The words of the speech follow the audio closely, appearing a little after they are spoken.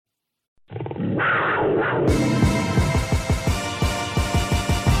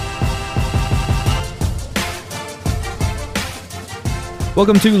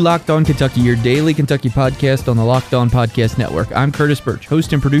Welcome to Locked On Kentucky, your daily Kentucky podcast on the Locked On Podcast Network. I'm Curtis Birch,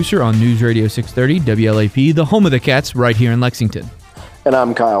 host and producer on News Radio 630 WLAP, the home of the Cats, right here in Lexington. And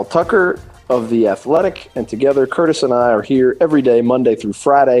I'm Kyle Tucker of The Athletic, and together Curtis and I are here every day, Monday through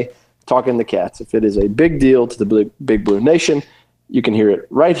Friday, talking the Cats. If it is a big deal to the Big Blue Nation, you can hear it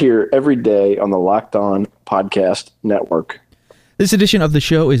right here every day on the Locked On Podcast Network. This edition of the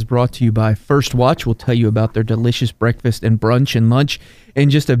show is brought to you by First Watch. We'll tell you about their delicious breakfast and brunch and lunch in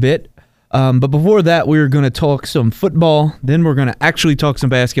just a bit. But before that, we're going to talk some football. Then we're going to actually talk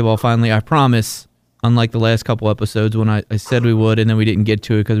some basketball finally, I promise, unlike the last couple episodes when I said we would and then we didn't get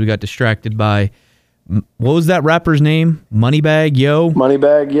to it because we got distracted by, what was that rapper's name? Moneybagg Yo?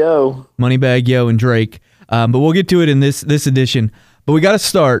 Moneybagg Yo. Moneybagg Yo and Drake. But we'll get to it in this edition. But we got to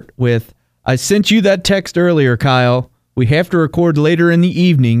start with, I sent you that text earlier, Kyle. We have to record later in the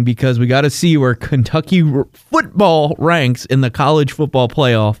evening because we got to see where Kentucky football ranks in the college football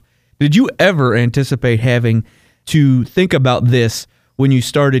playoff. Did you ever anticipate having to think about this when you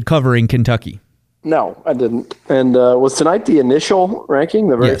started covering Kentucky? No, I didn't. And was tonight the initial ranking,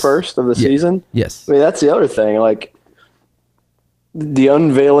 the very first of the season? Yes. I mean, that's the other thing. Like, the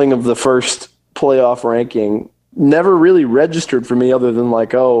unveiling of the first playoff ranking never really registered for me other than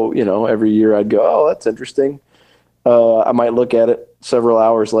like, every year I'd go, oh, that's interesting. I might look at it several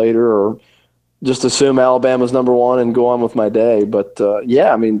hours later or just assume Alabama's number one and go on with my day. But,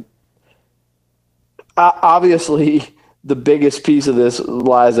 obviously the biggest piece of this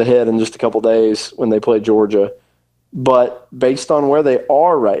lies ahead in just a couple days when they play Georgia. But based on where they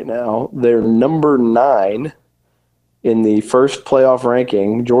are right now, they're number 9 in the first playoff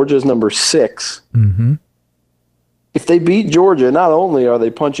ranking. Georgia's number 6. Mm-hmm. If they beat Georgia, not only are they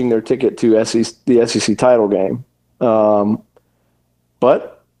punching their ticket to the SEC title game,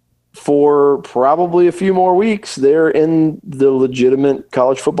 but for probably a few more weeks, they're in the legitimate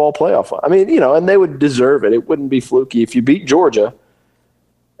college football playoff. I mean, and they would deserve it. It wouldn't be fluky. If you beat Georgia,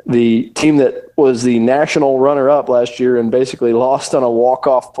 the team that was the national runner-up last year and basically lost on a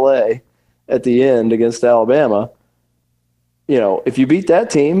walk-off play at the end against Alabama, if you beat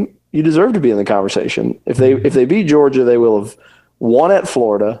that team, you deserve to be in the conversation. If they beat Georgia, they will have won at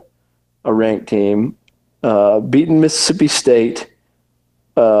Florida, a ranked team, beaten Mississippi State,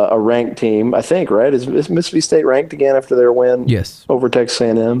 a ranked team, I think, right? Is Mississippi State ranked again after their win over Texas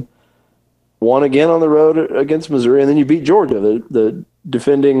A&M? Won again on the road against Missouri, and then you beat Georgia, the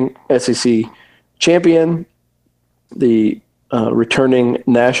defending SEC champion, the returning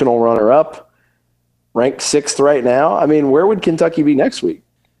national runner-up, ranked 6th right now. I mean, where would Kentucky be next week?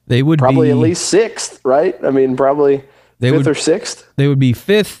 They would probably be, at least 6th, right? I mean, probably 5th or 6th. They would be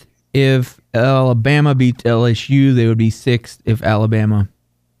 5th if Alabama beats LSU. They would be 6th if Alabama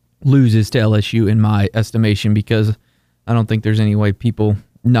loses to LSU, in my estimation, because I don't think there's any way people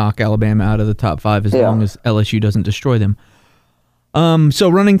knock Alabama out of the top 5 as long as LSU doesn't destroy them. So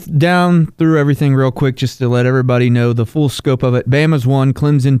running down through everything real quick, just to let everybody know the full scope of it. Bama's 1,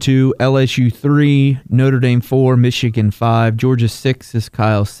 Clemson 2, LSU 3, Notre Dame 4, Michigan 5, Georgia 6, as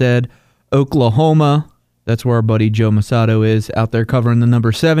Kyle said, Oklahoma, that's where our buddy Joe Masato is, out there covering the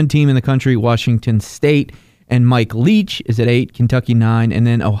number 7 team in the country, Washington State, and Mike Leach is at 8, Kentucky 9, and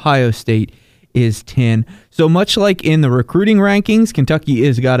then Ohio State is 10. So much like in the recruiting rankings, Kentucky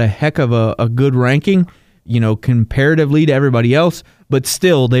has got a heck of a good ranking, comparatively to everybody else, but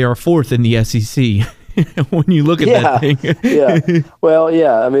still they are 4th in the SEC when you look at that thing. Yeah. Well,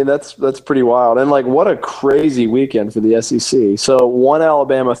 yeah, I mean, that's pretty wild. And what a crazy weekend for the SEC. So 1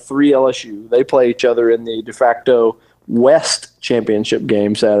 Alabama, 3 LSU. They play each other in the de facto West championship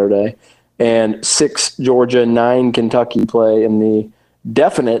game Saturday. And 6 Georgia, 9 Kentucky play in the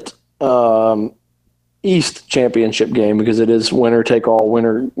definite East championship game because it is winner take all.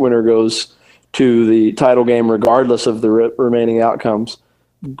 Winner goes to the title game regardless of the remaining outcomes.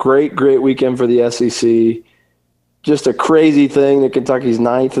 Great weekend for the SEC. Just a crazy thing that Kentucky's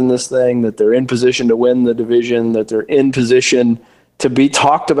 9th in this thing, that they're in position to win the division, that they're in position to be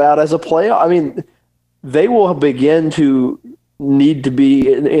talked about as a playoff. I mean, they will begin to need to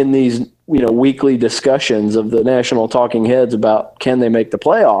be in these weekly discussions of the national talking heads about can they make the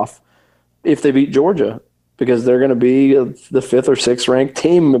playoff if they beat Georgia, because they're going to be the 5th or 6th ranked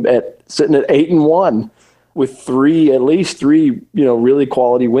team sitting at 8-1 with at least three really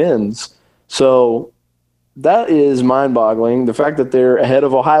quality wins. So that is mind-boggling. The fact that they're ahead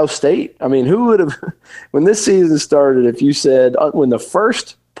of Ohio State. I mean, who would have, when this season started, if you said when the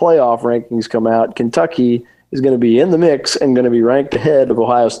first playoff rankings come out, Kentucky is going to be in the mix and going to be ranked ahead of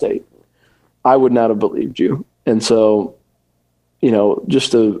Ohio State, I would not have believed you. And so,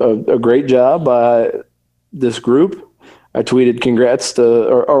 just a great job by this group. I tweeted congrats to,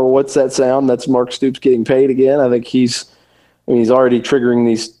 or what's that sound? That's Mark Stoops getting paid again. I think he's already triggering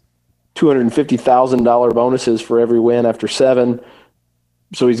these $250,000 bonuses for every win after 7.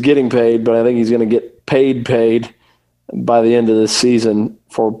 So he's getting paid, but I think he's going to get paid by the end of this season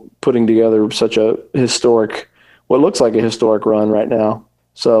for putting together such a what looks like a historic run right now.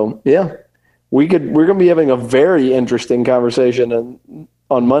 So yeah, we're going to be having a very interesting conversation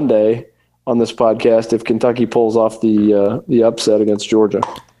on Monday on this podcast if Kentucky pulls off the upset against Georgia.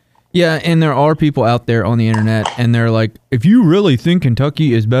 Yeah, and there are people out there on the internet, and they're like, if you really think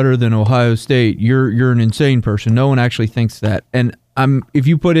Kentucky is better than Ohio State, you're an insane person. No one actually thinks that. And if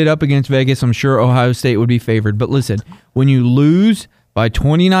you put it up against Vegas, I'm sure Ohio State would be favored. But listen, when you lose by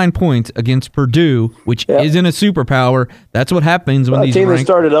 29 points against Purdue, which isn't a superpower, that's what happens when these team that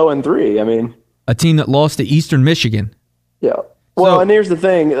started 0-3. I mean, a team that lost to Eastern Michigan. Yeah. Well, and here's the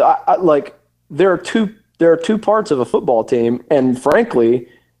thing: there are two parts of a football team, and frankly,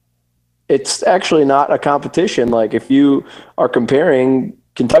 it's actually not a competition. Like if you are comparing,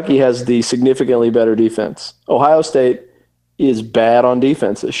 Kentucky has the significantly better defense. Ohio State is bad on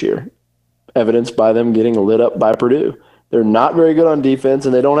defense this year, evidenced by them getting lit up by Purdue. They're not very good on defense,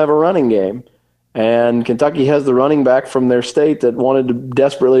 and they don't have a running game. And Kentucky has the running back from their state that wanted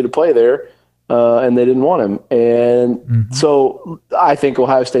desperately to play there, and they didn't want him. And so I think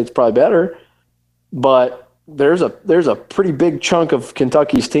Ohio State's probably better, but there's a pretty big chunk of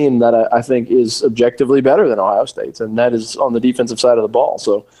Kentucky's team that I think is objectively better than Ohio State's, and that is on the defensive side of the ball.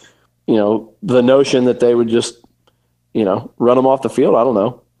 So, the notion that they would just, run them off the field, I don't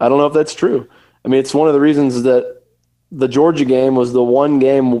know. I don't know if that's true. I mean, it's one of the reasons that the Georgia game was the one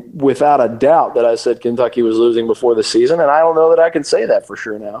game without a doubt that I said Kentucky was losing before the season, and I don't know that I can say that for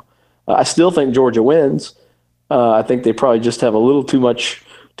sure now. I still think Georgia wins. I think they probably just have a little too much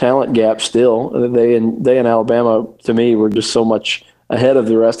talent gap still. They and Alabama, to me, were just so much ahead of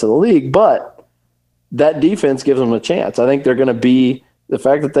the rest of the league, but that defense gives them a chance. I think they're going to be – the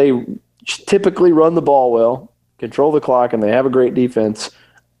fact that they typically run the ball well, control the clock, and they have a great defense –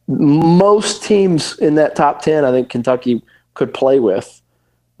 most teams in that top 10, I think Kentucky could play with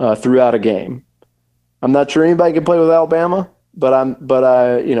throughout a game. I'm not sure anybody can play with Alabama, but I'm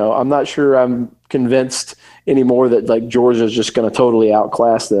not sure I'm convinced anymore that like Georgia's just going to totally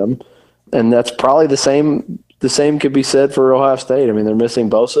outclass them. And that's probably the same. The same could be said for Ohio State. I mean, they're missing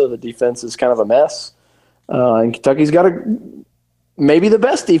Bosa. The defense is kind of a mess. And Kentucky's got maybe the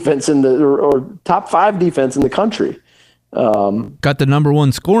best defense or top 5 defense in the country. Got the number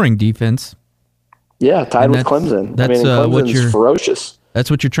 1 scoring defense. Yeah, tied with Clemson. Clemson's ferocious.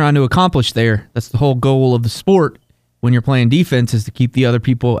 That's what you're trying to accomplish there. That's the whole goal of the sport when you're playing defense, is to keep the other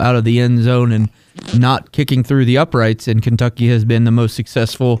people out of the end zone and not kicking through the uprights. And Kentucky has been the most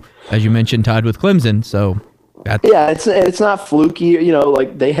successful, as you mentioned, tied with Clemson. So it's not fluky.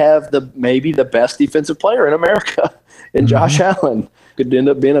 Like they have maybe the best defensive player in America in Josh Allen. Could end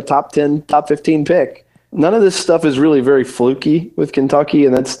up being a top 10, top 15 pick. None of this stuff is really very fluky with Kentucky,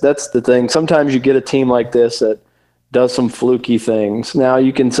 and that's the thing. Sometimes you get a team like this that does some fluky things. Now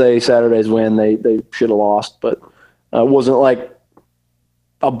you can say Saturday's win, they should have lost, but it wasn't like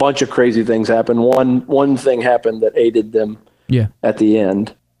a bunch of crazy things happened. One thing happened that aided them at the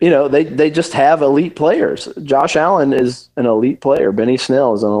end. They just have elite players. Josh Allen is an elite player. Benny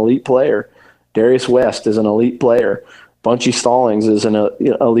Snell is an elite player. Darius West is an elite player. Bunchy Stallings is an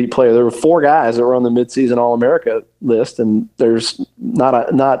elite player. There were 4 guys that were on the midseason All-America list, and there's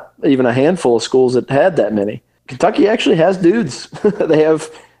not even a handful of schools that had that many. Kentucky actually has dudes. they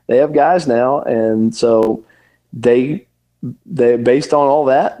have guys now, and so they based on all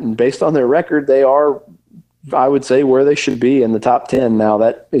that and based on their record, they are, I would say, where they should be in the top 10. Now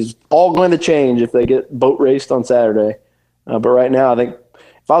that is all going to change if they get boat raced on Saturday. But right now, I think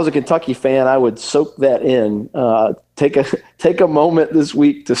if I was a Kentucky fan, I would soak that in. Take a moment this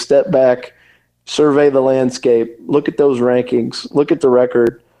week to step back, survey the landscape, look at those rankings, look at the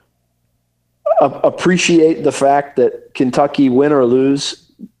record, appreciate the fact that Kentucky, win or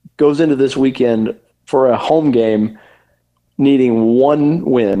lose, goes into this weekend for a home game needing one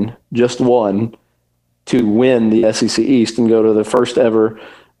win, just one, to win the SEC East and go to the first ever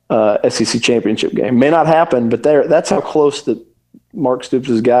SEC championship game. May not happen, but that's how close that Mark Stoops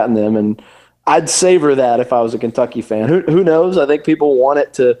has gotten them, and I'd savor that if I was a Kentucky fan. Who knows? I think people want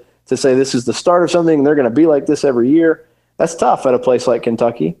it to say this is the start of something, and they're going to be like this every year. That's tough at a place like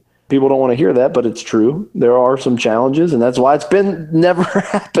Kentucky. People don't want to hear that, but it's true. There are some challenges, and that's why it's never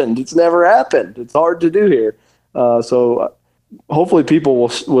happened. It's never happened. It's hard to do here. So hopefully people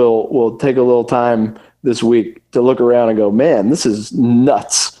will take a little time this week to look around and go, man, this is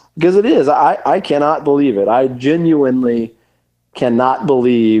nuts. Because it is. I cannot believe it. I genuinely cannot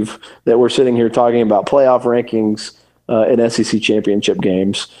believe that we're sitting here talking about playoff rankings in SEC championship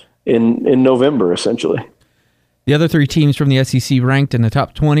games in November, essentially. The other three teams from the SEC ranked in the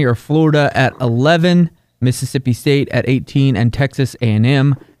top 20 are Florida at 11, Mississippi State at 18, and Texas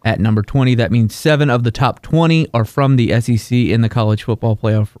A&M at number 20. That means 7 of the top 20 are from the SEC in the college football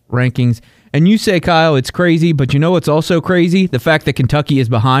playoff rankings. And you say, Kyle, it's crazy, but you know what's also crazy? The fact that Kentucky is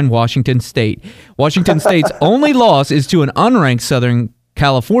behind Washington State. Washington State's only loss is to an unranked Southern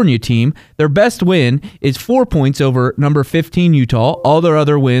California team. Their best win is 4 points over number 15 Utah. All their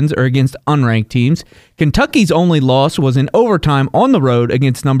other wins are against unranked teams. Kentucky's only loss was in overtime on the road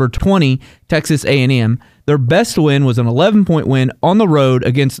against number 20 Texas A&M. Their best win was an 11-point win on the road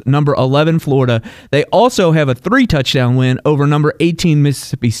against number 11 Florida. They also have a 3-touchdown win over number 18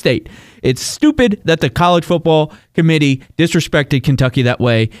 Mississippi State. It's stupid that the college football committee disrespected Kentucky that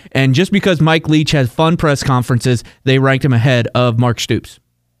way, and just because Mike Leach has fun press conferences, they ranked him ahead of Mark Stoops.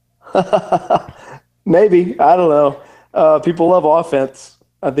 Maybe. I don't know. People love offense.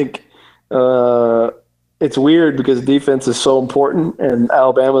 I think it's weird because defense is so important, and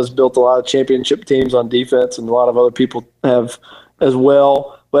Alabama's built a lot of championship teams on defense, and a lot of other people have as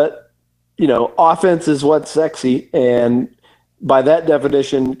well. But, offense is what's sexy, and by that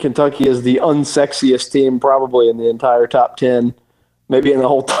definition, Kentucky is the unsexiest team probably in the entire top 10, maybe in the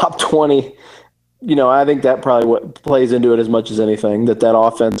whole top 20. I think that probably what plays into it as much as anything, that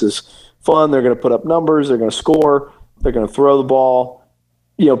offense is fun. They're going to put up numbers. They're going to score. They're going to throw the ball.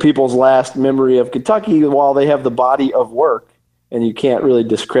 People's last memory of Kentucky, while they have the body of work, and you can't really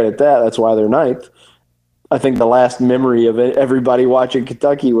discredit that, that's why they're ninth. I think the last memory of everybody watching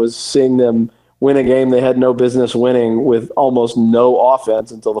Kentucky was seeing them win a game they had no business winning with almost no offense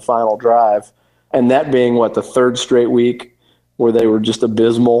until the final drive. And that being, the third straight week where they were just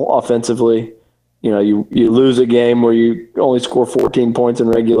abysmal offensively. You lose a game where you only score 14 points in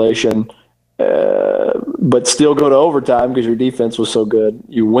regulation, but still go to overtime because your defense was so good.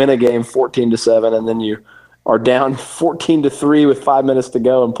 You win a game 14-7, and then you are down 14-3 with 5 minutes to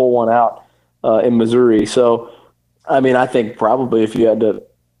go and pull one out in Missouri. So, I think probably if you had to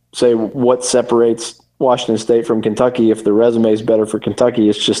say what separates Washington State from Kentucky, if the resume is better for Kentucky,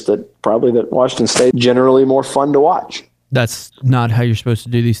 it's just that Washington State generally more fun to watch. That's not how you're supposed to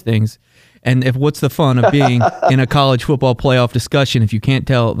do these things. And what's the fun of being in a college football playoff discussion if you can't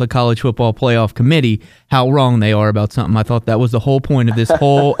tell the college football playoff committee how wrong they are about something? I thought that was the whole point of this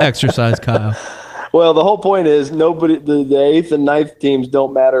whole exercise, Kyle. Well, the whole point is the 8th and 9th teams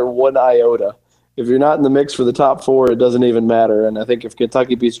don't matter one iota. If you're not in the mix for the top 4, it doesn't even matter. And I think if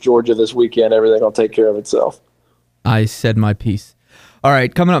Kentucky beats Georgia this weekend, everything will take care of itself. I said my piece. All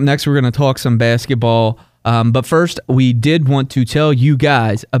right, coming up next, we're going to talk some basketball. But first, we did want to tell you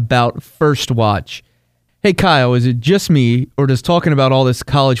guys about First Watch. Hey, Kyle, is it just me, or does talking about all this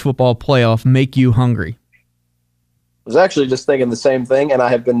college football playoff make you hungry? I was actually just thinking the same thing, and I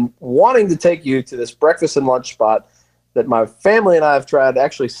have been wanting to take you to this breakfast and lunch spot that my family and I have tried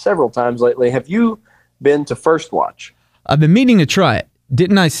actually several times lately. Have you been to First Watch? I've been meaning to try it.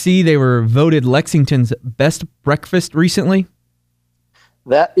 Didn't I see they were voted Lexington's best breakfast recently?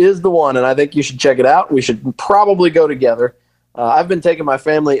 That is the one, and I think you should check it out. We should probably go together. I've been taking my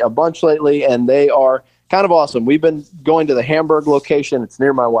family a bunch lately, and they are kind of awesome. We've been going to the Hamburg location. It's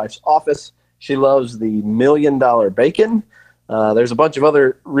near my wife's office. She loves the $1 Million Bacon. There's a bunch of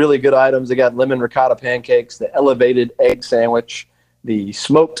other really good items. They got lemon ricotta pancakes, the elevated egg sandwich, the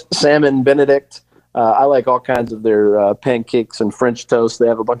smoked salmon Benedict. I like all kinds of their pancakes and French toast. They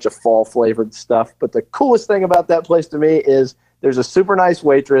have a bunch of fall-flavored stuff. But the coolest thing about that place to me is there's a super nice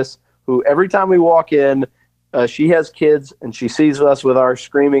waitress who every time we walk in, she has kids, and she sees us with our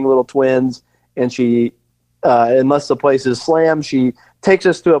screaming little twins, and she, unless the place is slammed, she takes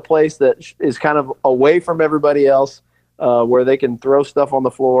us to a place that is kind of away from everybody else, where they can throw stuff on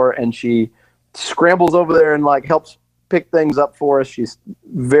the floor, and she scrambles over there and helps pick things up for us. She's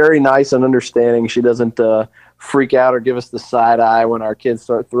very nice and understanding. She doesn't freak out or give us the side eye when our kids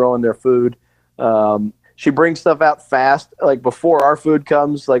start throwing their food. She brings stuff out fast, before our food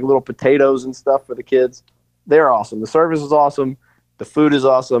comes, little potatoes and stuff for the kids. They're awesome. The service is awesome. The food is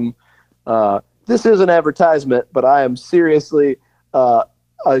awesome. This is an advertisement, but I am seriously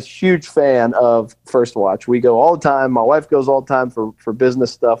a huge fan of First Watch. We go all the time. My wife goes all the time for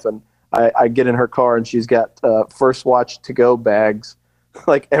business stuff, and I get in her car, and she's got First Watch to-go bags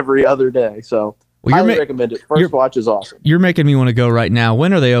every other day. So I highly recommend it. First Watch is awesome. You're making me want to go right now.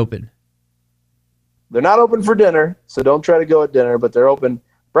 When are they open? They're not open for dinner, so don't try to go at dinner, but they're open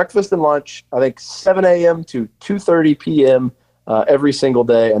breakfast and lunch, I think 7 a.m. to 2:30 p.m. every single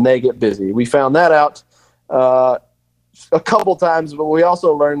day, and they get busy. We found that out a couple times, but we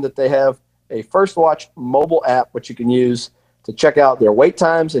also learned that they have a First Watch mobile app, which you can use to check out their wait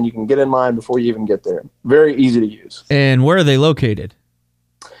times, and you can get in line before you even get there. Very easy to use. And where are they located?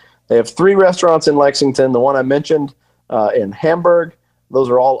 They have 3 restaurants in Lexington, the one I mentioned in Hamburg. Those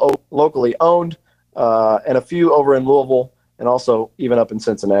are all locally owned, and a few over in Louisville, and also even up in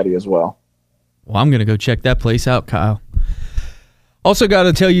Cincinnati as well. Well, I'm going to go check that place out, Kyle. Also got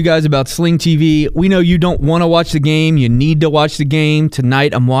to tell you guys about Sling TV. We know you don't want to watch the game. You need to watch the game.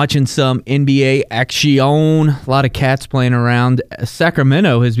 Tonight I'm watching some NBA action. A lot of cats playing around.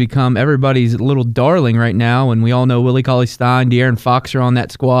 Sacramento has become everybody's little darling right now, and we all know Willie Cauley-Stein, De'Aaron Fox are on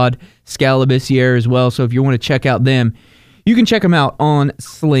that squad, Scalabissiere as well. So if you want to check out them, you can check them out on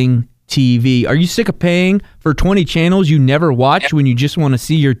Sling TV. Are you sick of paying for 20 channels you never watch when you just want to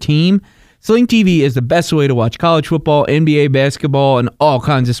see your team? Sling TV is the best way to watch college football, NBA basketball, and all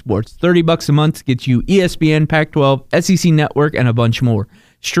kinds of sports. $30 a month gets you ESPN, Pac-12, SEC Network, and a bunch more.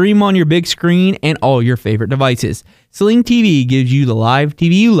 Stream on your big screen and all your favorite devices. Sling TV gives you the live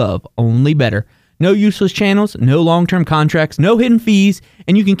TV you love, only better. No useless channels, no long-term contracts, no hidden fees,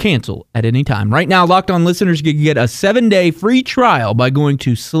 and you can cancel at any time. Right now, Locked On listeners can get a 7-day free trial by going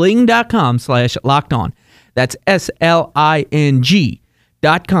to sling.com/lockedon. That's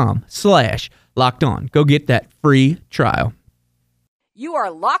SLING.com/lockedon. Go get that free trial. You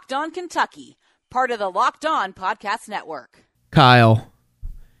are Locked On Kentucky, part of the Locked On Podcast Network. Kyle,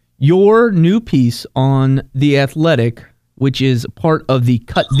 your new piece on The Athletic, which is part of the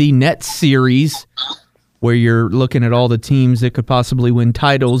Cut the Net series, where you're looking at all the teams that could possibly win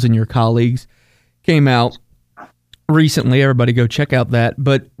titles and your colleagues, came out recently. Everybody go check out that.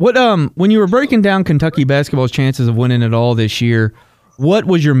 But what when you were breaking down Kentucky basketball's chances of winning it all this year, what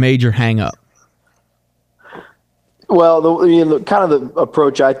was your major hang-up? Well, the kind of the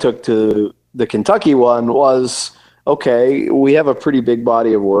approach I took to the Kentucky one was, okay, we have a pretty big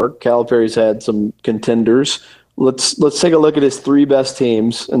body of work. Calipari's had some contenders. Let's take a look at his 3 best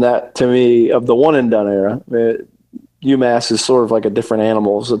teams, and that, to me, of the one-and-done era. UMass is sort of like a different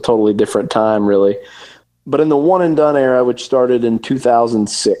animal. It's a totally different time, really. But in the one-and-done era, which started in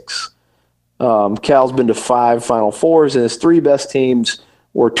 2006, Cal's been to 5 Final Fours, and his 3 best teams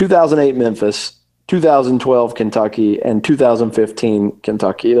were 2008 Memphis, 2012 Kentucky, and 2015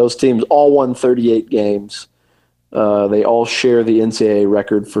 Kentucky. Those teams all won 38 games. They all share the NCAA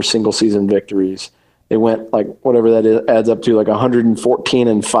record for single-season victories. They went, like, whatever that is, adds up to, like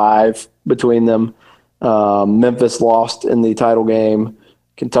 114-5 between them. Memphis lost in the title game.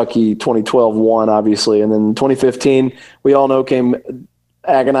 Kentucky 2012 won, obviously. And then 2015, we all know, came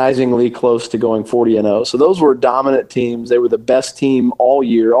agonizingly close to going 40-0. So those were dominant teams. They were the best team all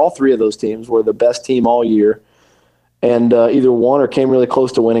year. All 3 of those teams were the best team all year, and either won or came really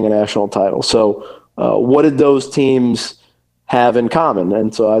close to winning a national title. So what did those teams have in common?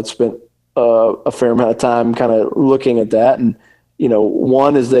 And so I spent a fair amount of time kind of looking at that. And,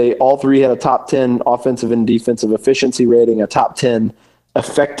 one is they all 3 had a top 10 offensive and defensive efficiency rating, a top 10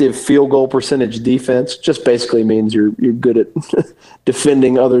 effective field goal percentage defense. Just basically means you're good at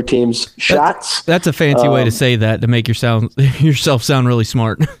defending other teams' shots. That's a fancy way to say that, to make yourself sound really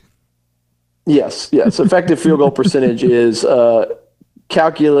smart. Yes. Effective field goal percentage is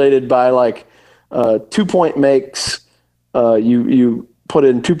calculated by like 2-point makes. You put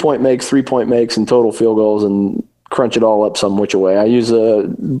in 2-point makes, 3-point makes, and total field goals, and crunch it all up some which way. I use a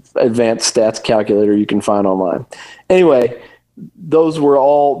advanced stats calculator you can find online. Anyway, those were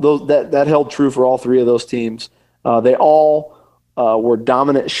all that held true for all 3 of those teams. They all were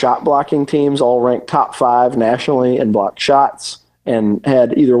dominant shot blocking teams, all ranked top 5 nationally in blocked shots, and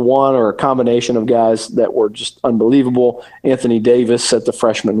had either one or a combination of guys that were just unbelievable. Anthony Davis set the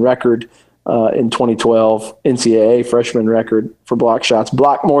freshman record in 2012, NCAA freshman record for block shots,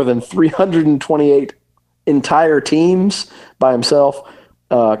 blocked more than 328 entire teams by himself.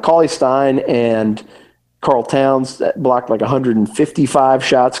 Cauley-Stein and Karl Towns blocked like 155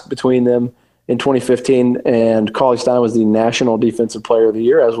 shots between them in 2015, and Cauley-Stein was the National Defensive Player of the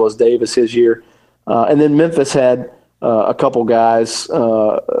Year, as was Davis his year. And then Memphis had a couple guys.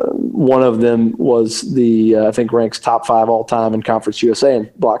 One of them was I think ranks top 5 all time in Conference USA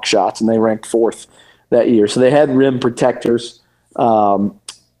in block shots, and they ranked 4th that year. So they had rim protectors. All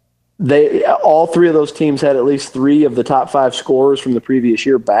 3 of those teams had at least 3 of the top 5 scorers from the previous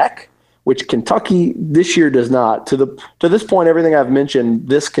year back, which Kentucky this year does not. To this point, everything I've mentioned,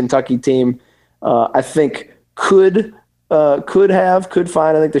 this Kentucky team, I think could find.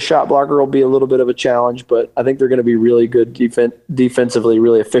 I think the shot blocker will be a little bit of a challenge, but I think they're going to be really good defensively,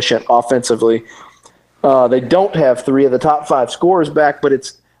 really efficient offensively. They don't have 3 of the top 5 scorers back, but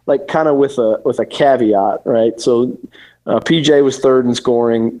it's like kind of with a caveat, right? So PJ was 3rd in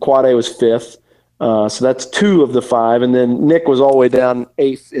scoring, Quade was 5th. So that's 2 of the 5, and then Nick was all the way down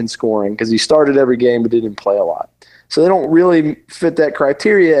 8th in scoring because he started every game but didn't play a lot. So they don't really fit that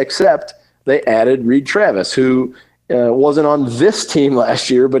criteria, except they added Reed Travis, who wasn't on this team last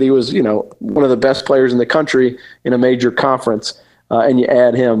year, but he was, one of the best players in the country in a major conference, and you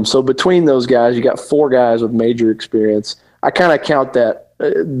add him. So between those guys, you got 4 guys with major experience. I kind of count that.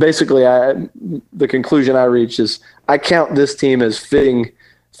 Basically, the conclusion I reached is I count this team as fitting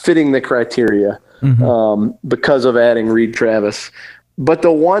the criteria. Because of adding Reed Travis. But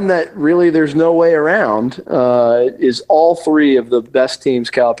the one that really there's no way around is all 3 of the best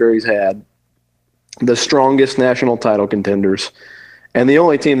teams Calipari's had, the strongest national title contenders, and the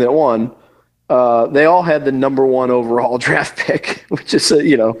only team that won, they all had the number 1 overall draft pick, which is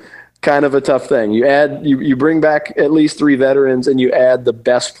kind of a tough thing. You bring back at least 3 veterans and you add the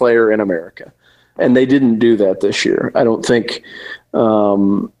best player in America, and they didn't do that this year. I don't think.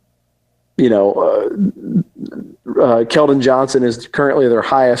 Keldon Johnson is currently their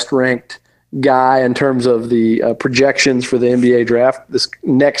highest ranked guy in terms of the projections for the NBA draft, this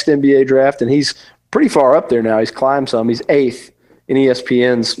next NBA draft, and he's pretty far up there now. He's climbed some. He's 8th in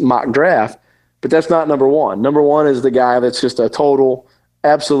ESPN's mock draft, but that's not number 1. Number 1 is the guy that's just a total,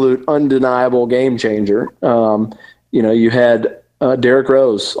 absolute, undeniable game changer. You had Derrick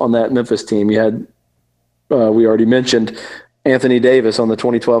Rose on that Memphis team. You had, we already mentioned, Anthony Davis on the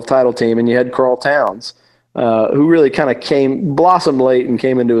 2012 title team, and you had Karl Towns, who really kind of blossomed late and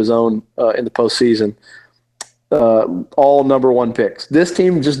came into his own in the postseason. All number 1 picks. This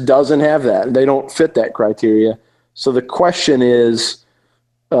team just doesn't have that. They don't fit that criteria. So the question is,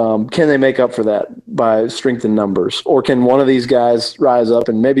 can they make up for that by strength in numbers? Or can one of these guys rise up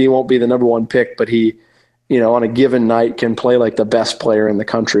and maybe he won't be the number 1 pick, but he, on a given night can play like the best player in the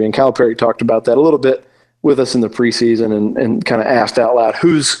country? And Calipari talked about that a little bit with us in the preseason and kind of asked out loud,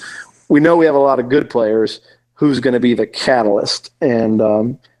 we know we have a lot of good players, who's going to be the catalyst? And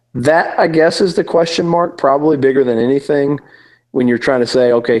that, I guess, is the question mark, probably bigger than anything when you're trying to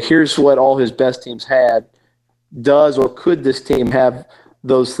say, okay, here's what all his best teams had. Does or could this team have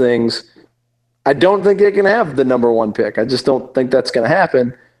those things? I don't think they can have the number 1 pick. I just don't think that's going to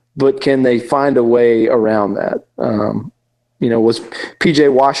happen, but can they find a way around that? Was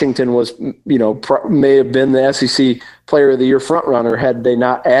PJ Washington may have been the SEC Player of the Year frontrunner had they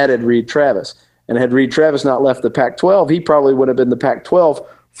not added Reed Travis. And had Reed Travis not left the Pac-12, he probably would have been the Pac-12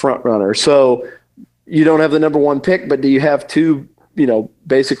 frontrunner. So you don't have the number 1 pick, but do you have 2,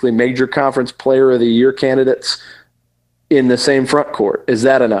 basically major conference Player of the Year candidates in the same front court? Is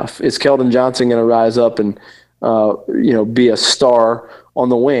that enough? Is Keldon Johnson going to rise up and, be a star on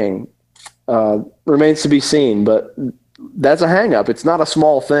the wing? Remains to be seen, but that's a hang-up. It's not a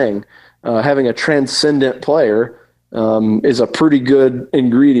small thing. Having a transcendent player is a pretty good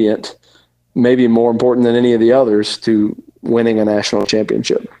ingredient, maybe more important than any of the others, to winning a national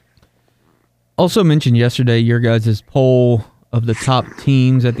championship. Also mentioned yesterday your guys' poll of the top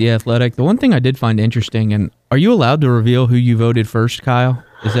teams at The Athletic. The one thing I did find interesting, and are you allowed to reveal who you voted first, Kyle?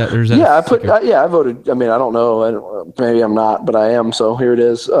 I voted. I mean, I don't know. Maybe I'm not, but I am. So here it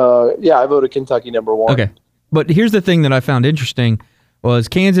is. I voted Kentucky number 1. Okay. But here's the thing that I found interesting was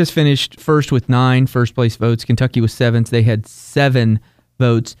Kansas finished first with 9 first-place votes. Kentucky was 7th. They had 7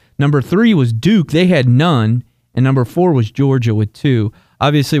 votes. Number 3 was Duke. They had none. And number 4 was Georgia with 2.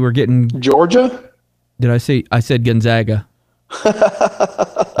 Obviously, we're getting... Georgia? Did I say... I said Gonzaga.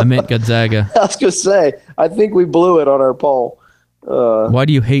 I meant Gonzaga. I was going to say, I think we blew it on our poll. Why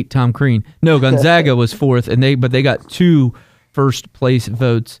do you hate Tom Crean? No, Gonzaga was 4th, but they got 2 first-place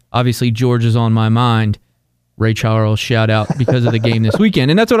votes. Obviously, Georgia's on my mind. Ray Charles, shout out, because of the game this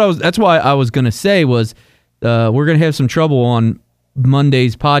weekend. And that's why I was going to say was we're going to have some trouble on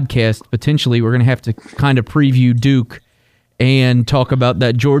Monday's podcast. Potentially, we're going to have to kind of preview Duke and talk about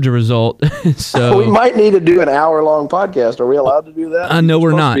that Georgia result. So we might need to do an hour-long podcast. Are we allowed to do that? No,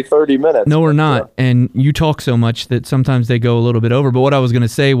 we're not. It's supposed to be 30 minutes. No, we're not. And you talk so much that sometimes they go a little bit over. But what I was going to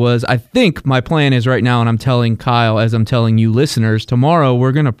say was I think my plan is right now, and I'm telling Kyle, as I'm telling you listeners, tomorrow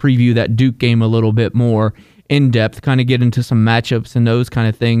we're going to preview that Duke game a little bit more in depth, kind of get into some matchups and those kind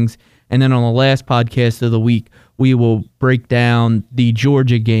of things. And then on the last podcast of the week, we will break down the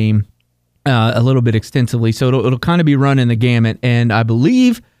Georgia game a little bit extensively. So it'll kind of be running the gamut. And I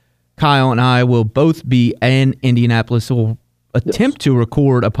believe Kyle and I will both be in Indianapolis. So we'll attempt to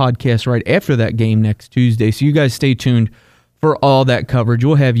record a podcast right after that game next Tuesday. So you guys stay tuned for all that coverage.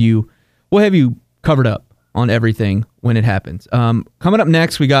 We'll have you covered up on everything when it happens. Coming up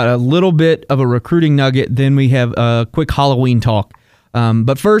next, we got a little bit of a recruiting nugget. Then we have a quick Halloween talk.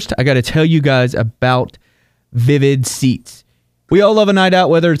 But first, I got to tell you guys about Vivid Seats. We all love a night out,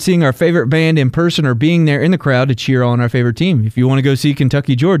 whether it's seeing our favorite band in person or being there in the crowd to cheer on our favorite team. If you want to go see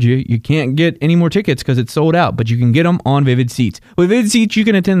Kentucky, Georgia, you can't get any more tickets because it's sold out, but you can get them on Vivid Seats. With Vivid Seats, you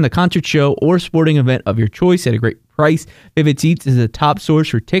can attend the concert, show, or sporting event of your choice at a great price. Vivid Seats is a top source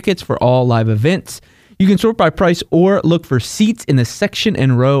for tickets for all live events. You can sort by price or look for seats in the section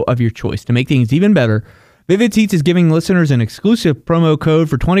and row of your choice. To make things even better, Vivid Seats is giving listeners an exclusive promo code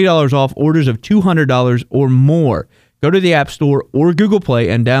for $20 off orders of $200 or more. Go to the App Store or Google Play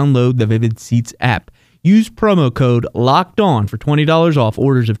and download the Vivid Seats app. Use promo code LOCKEDON for $20 off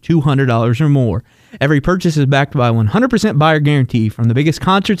orders of $200 or more. Every purchase is backed by a 100% buyer guarantee, from the biggest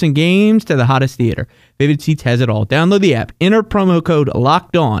concerts and games to the hottest theater. Vivid Seats has it all. Download the app, enter promo code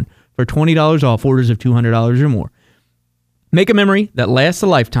LOCKEDON for $20 off orders of $200 or more. Make a memory that lasts a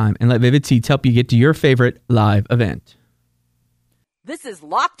lifetime and let Vivid Seats help you get to your favorite live event. This is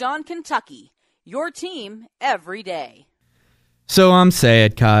Locked On Kentucky, your team every day. So I'm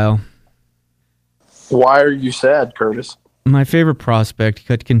sad, Kyle. Why are you sad, Curtis? My favorite prospect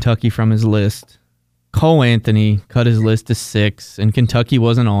cut Kentucky from his list. Cole Anthony cut his list to 6, and Kentucky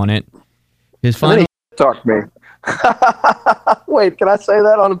wasn't on it. His final. Talk to me. Wait, can I say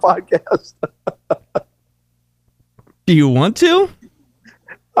that on a podcast? Do you want to?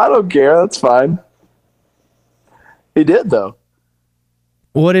 I don't care. That's fine. He did, though.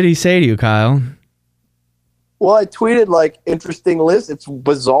 What did he say to you, Kyle? Well, I tweeted, interesting list. It's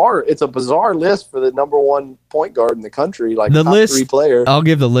bizarre. It's a bizarre list for the number one point guard in the country, the top list, 3 player. I'll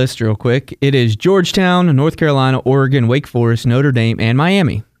give the list real quick. It is Georgetown, North Carolina, Oregon, Wake Forest, Notre Dame, and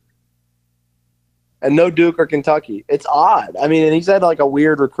Miami. And no Duke or Kentucky. It's odd. I mean, and he's had a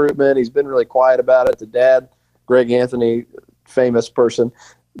weird recruitment. He's been really quiet about it. The dad, Greg Anthony, famous person,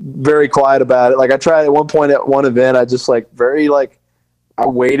 very quiet about it. I tried at one point at one event, I just I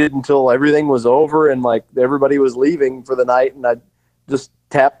waited until everything was over and everybody was leaving for the night, and I just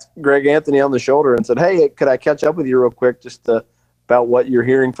tapped Greg Anthony on the shoulder and said, "Hey, could I catch up with you real quick just about what you're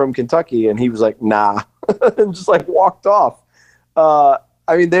hearing from Kentucky?" And he was like, "Nah," and just walked off.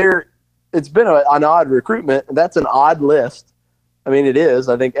 It's been an odd recruitment, and that's an odd list. I mean, it is.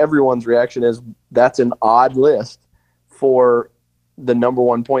 I think everyone's reaction is that's an odd list for the number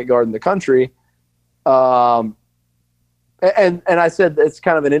one point guard in the country. And I said it's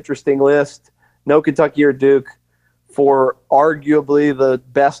kind of an interesting list. No Kentucky or Duke for arguably the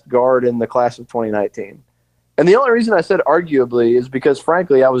best guard in the class of 2019. And the only reason I said arguably is because,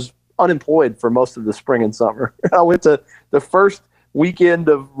 frankly, I was unemployed for most of the spring and summer. I went to the first weekend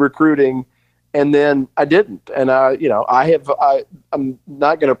of recruiting, and then I didn't. And I'm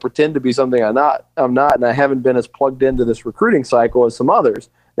not going to pretend to be something I'm not, and I haven't been as plugged into this recruiting cycle as some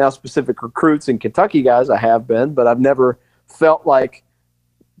others. Now, specific recruits and Kentucky guys I have been, but I've never felt like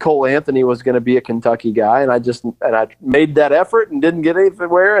Cole Anthony was going to be a Kentucky guy, and I made that effort and didn't get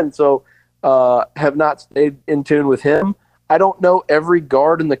anywhere, and so have not stayed in tune with him. I don't know every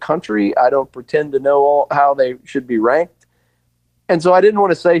guard in the country. I don't pretend to know how they should be ranked, and so I didn't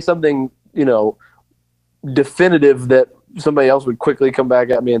want to say something, definitive that somebody else would quickly come back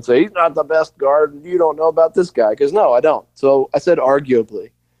at me and say he's not the best guard and you don't know about this guy, because no, I don't. So I said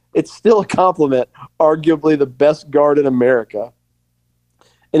arguably. It's still a compliment, arguably the best guard in America.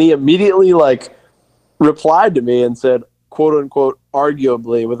 And he immediately replied to me and said, quote unquote,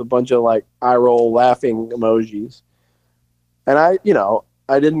 arguably, with a bunch of eye roll laughing emojis. And I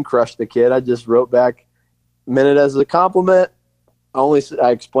didn't crush the kid. I just wrote back, meant it as a compliment.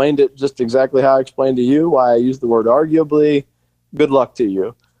 I explained it just exactly how I explained to you why I used the word arguably. Good luck to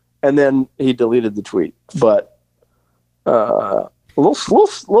you. And then he deleted the tweet. But a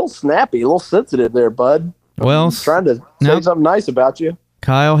little snappy, a little sensitive there, bud. Well, I'm trying to say something nice about you.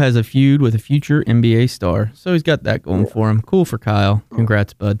 Kyle has a feud with a future NBA star, so he's got that going for him. Cool for Kyle.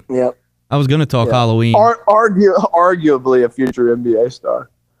 Congrats, bud. Yep. I was going to talk Halloween. Arguably a future NBA star.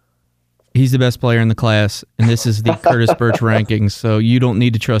 He's the best player in the class, and this is the Curtis Birch rankings, so you don't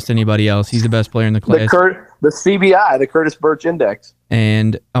need to trust anybody else. He's the best player in the class. The CBI, the Curtis Birch Index.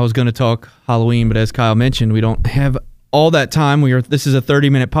 And I was going to talk Halloween, but as Kyle mentioned, we don't have all that time. This is a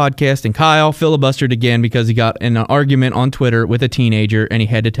 30-minute podcast, and Kyle filibustered again because he got in an argument on Twitter with a teenager, and he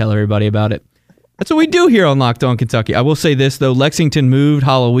had to tell everybody about it. That's what we do here on Locked On Kentucky. I will say this, though. Lexington moved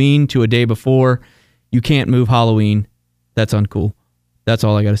Halloween to a day before. You can't move Halloween. That's uncool. That's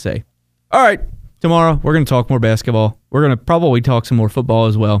all I got to say. All right, tomorrow we're going to talk more basketball. We're going to probably talk some more football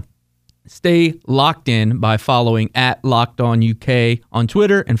as well. Stay locked in by following @LockedOnUK on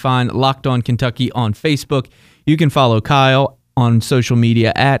Twitter and find Locked On Kentucky on Facebook. You can follow Kyle on social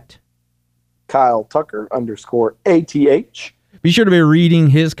media at Kyle Tucker _ATH. Be sure to be reading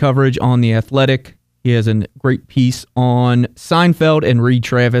his coverage on The Athletic. He has a great piece on Seinfeld and Reed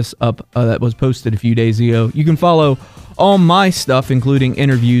Travis up that was posted a few days ago. You can follow all my stuff, including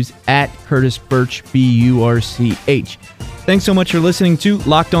interviews, at Curtis Burch, BURCH. Thanks so much for listening to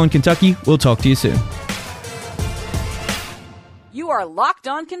Locked On Kentucky. We'll talk to you soon. You are Locked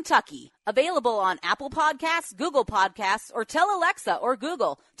On Kentucky, available on Apple Podcasts, Google Podcasts, or tell Alexa or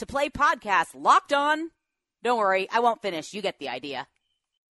Google to play podcasts Locked On. Don't worry, I won't finish. You get the idea.